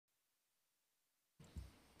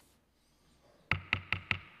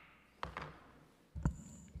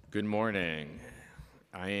Good morning.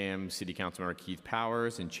 I am City Councilmember Keith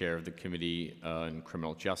Powers and Chair of the Committee on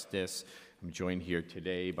Criminal Justice. I'm joined here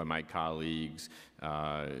today by my colleagues,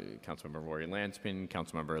 Councilmember Rory Lansman,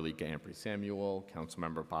 Councilmember Alika Ampry-Samuel,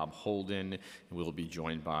 Councilmember Bob Holden, and we'll be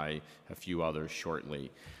joined by a few others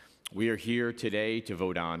shortly. We are here today to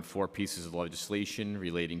vote on 4 pieces of legislation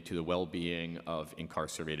relating to the well-being of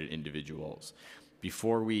incarcerated individuals.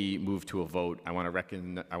 Before we move to a vote, I want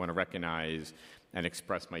to recognize and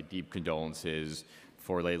express my deep condolences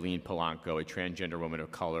for Layleen Polanco, a transgender woman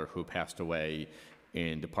of color who passed away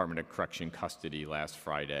in Department of Correction custody last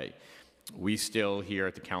Friday. We still here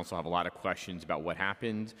at the council have a lot of questions about what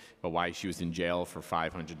happened, about why she was in jail for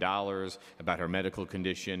 $500, about her medical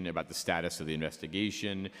condition, about the status of the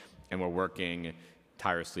investigation, and we're working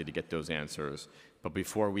tirelessly to get those answers. But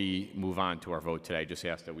before we move on to our vote today, I just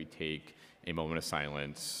ask that we take a moment of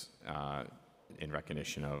silence in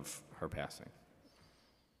recognition of her passing.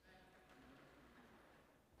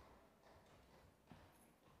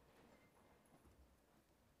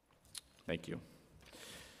 Thank you.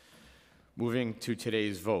 Moving to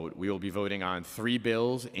today's vote, we will be voting on 3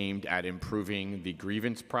 bills aimed at improving the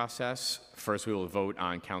grievance process. First, we will vote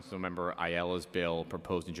on Councilmember Ayala's bill,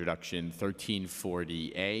 proposed introduction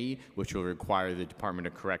 1340A, which will require the Department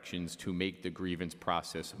of Corrections to make the grievance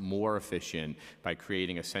process more efficient by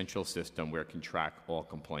creating a central system where it can track all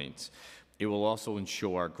complaints. It will also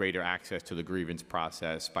ensure greater access to the grievance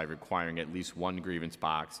process by requiring at least 1 grievance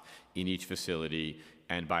box in each facility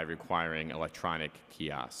and by requiring electronic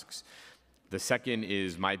kiosks. The second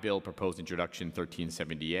is my bill, proposed introduction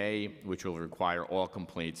 1370A, which will require all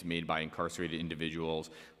complaints made by incarcerated individuals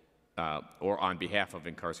or on behalf of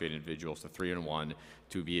incarcerated individuals, the 3-in-1,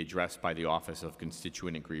 to be addressed by the Office of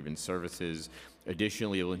Constituent and Grievance Services.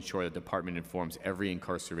 Additionally, it will ensure the department informs every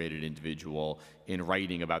incarcerated individual in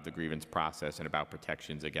writing about the grievance process and about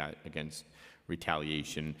protections against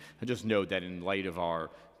retaliation. And just note that in light of our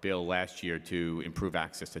bill last year to improve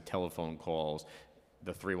access to telephone calls,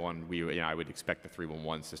 the 3-1, I would expect the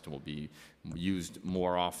 311 system will be used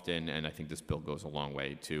more often, and I think this bill goes a long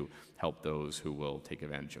way to help those who will take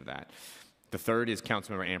advantage of that. The third is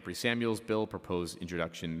Councilmember Ampry-Samuel's bill, proposed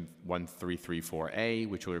introduction 1334A,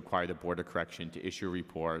 which will require the Board of Correction to issue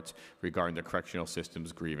reports regarding the correctional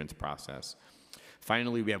system's grievance process.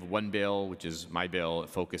 Finally, we have 1 bill, which is my bill,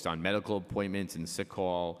 focused on medical appointments and sick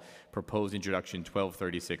call. Proposed introduction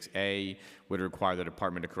 1236A would require the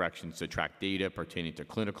Department of Corrections to track data pertaining to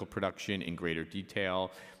clinical production in greater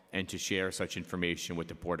detail and to share such information with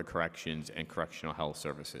the Board of Corrections and Correctional Health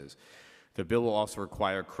Services. The bill will also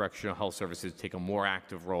require Correctional Health Services to take a more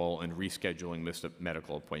active role in rescheduling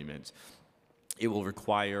medical appointments. It will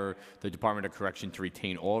require the Department of Correction to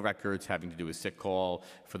retain all records having to do with sick call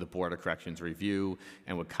for the Board of Corrections review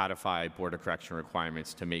and would codify Board of Correction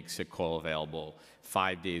requirements to make sick call available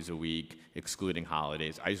 5 days a week, excluding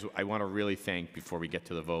holidays. I want to really thank, before we get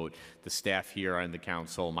to the vote, the staff here on the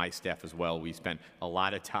council, my staff as well. We spent a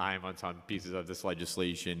lot of time on some pieces of this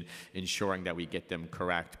legislation, ensuring that we get them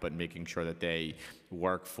correct, but making sure that they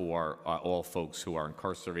work for all folks who are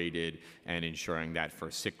incarcerated, and ensuring that for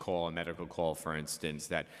sick call and medical call, for instance,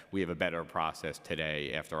 that we have a better process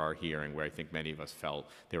today after our hearing, where I think many of us felt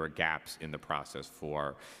there were gaps in the process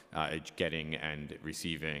for getting and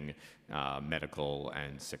receiving medical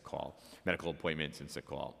appointments and sick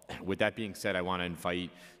call. With that being said, I want to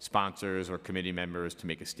invite sponsors or committee members to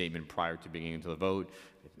make a statement prior to beginning to the vote.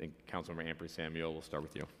 I think Councilmember Ampry-Samuel, we'll start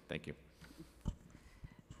with you. Thank you.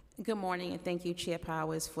 Good morning, and thank you, Chair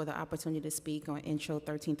Powers, for the opportunity to speak on Intro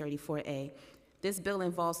 1334A. This bill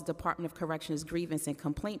involves the Department of Corrections grievance and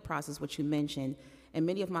complaint process, which you mentioned, and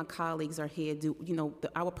many of my colleagues are here.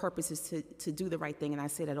 Our purpose is to do the right thing, and I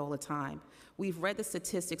say that all the time. We've read the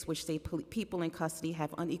statistics which say people in custody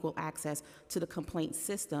have unequal access to the complaint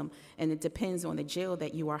system, and it depends on the jail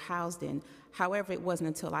that you are housed in. However, it wasn't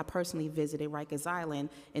until I personally visited Rikers Island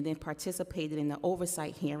and then participated in the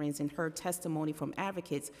oversight hearings and heard testimony from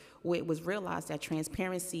advocates where it was realized that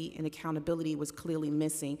transparency and accountability was clearly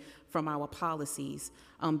missing from our policies.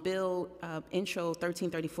 Bill Intro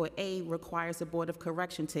 1334A requires the Board of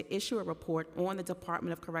Correction to issue a report on the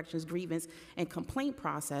Department of Corrections grievance and complaint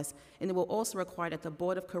process, and it will also require that the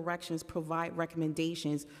Board of Corrections provide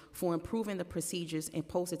recommendations for improving the procedures and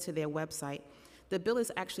post it to their website. The bill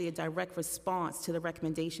is actually a direct response to the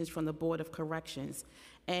recommendations from the Board of Corrections.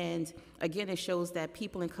 And again, it shows that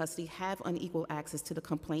people in custody have unequal access to the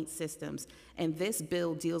complaint systems. And this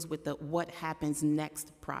bill deals with the what happens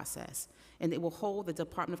next process. and it will hold the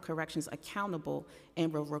Department of Corrections accountable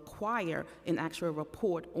and will require an actual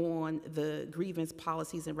report on the grievance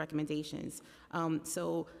policies and recommendations.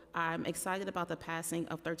 So I'm excited about the passing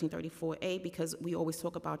of 1334A because we always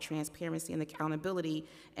talk about transparency and accountability,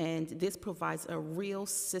 and this provides a real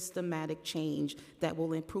systematic change that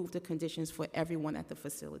will improve the conditions for everyone at the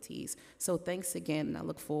facilities. So thanks again, and I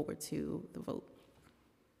look forward to the vote.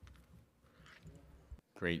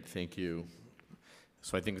 Great, thank you.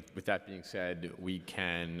 So I think with that being said, we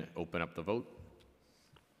can open up the vote.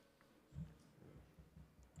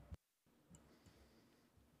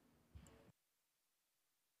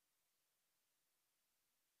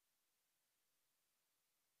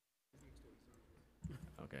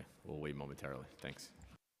 Okay, we'll wait momentarily. Thanks.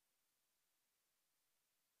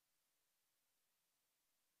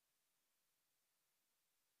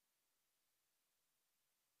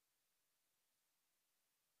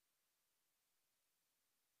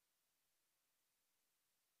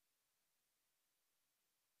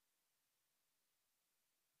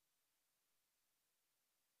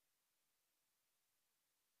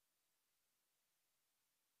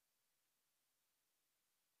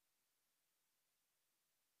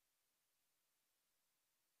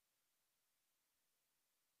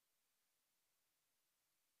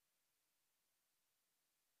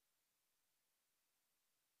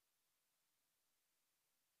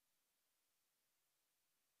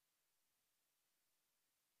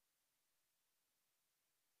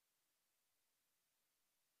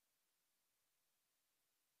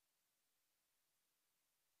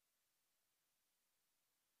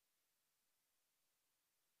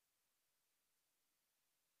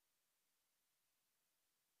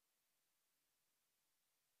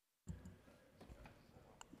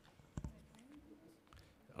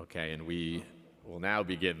 Okay, and we will now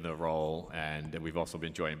begin the roll, and we've also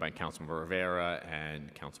been joined by Councilmember Rivera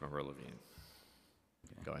and Councilmember Levine.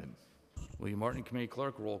 Go ahead. William Martin, Committee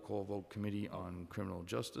Clerk, roll call vote, Committee on Criminal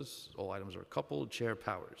Justice. All items are coupled. Chair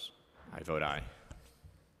Powers. I vote aye.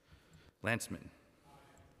 Lanceman.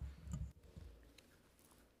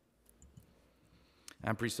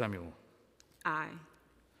 Ampry Samuel. Aye.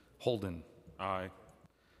 Holden. Aye.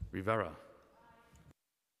 Rivera.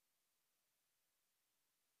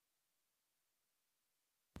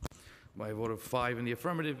 By a vote of 5 in the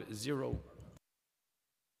affirmative, 0.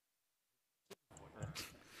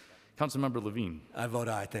 Councilmember Levine. I vote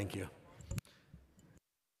aye, thank you.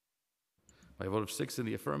 By a vote of 6 in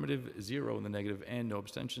the affirmative, 0 in the negative, and no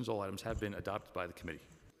abstentions, all items have been adopted by the committee.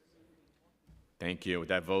 Thank you. With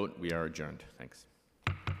that vote, we are adjourned. Thanks.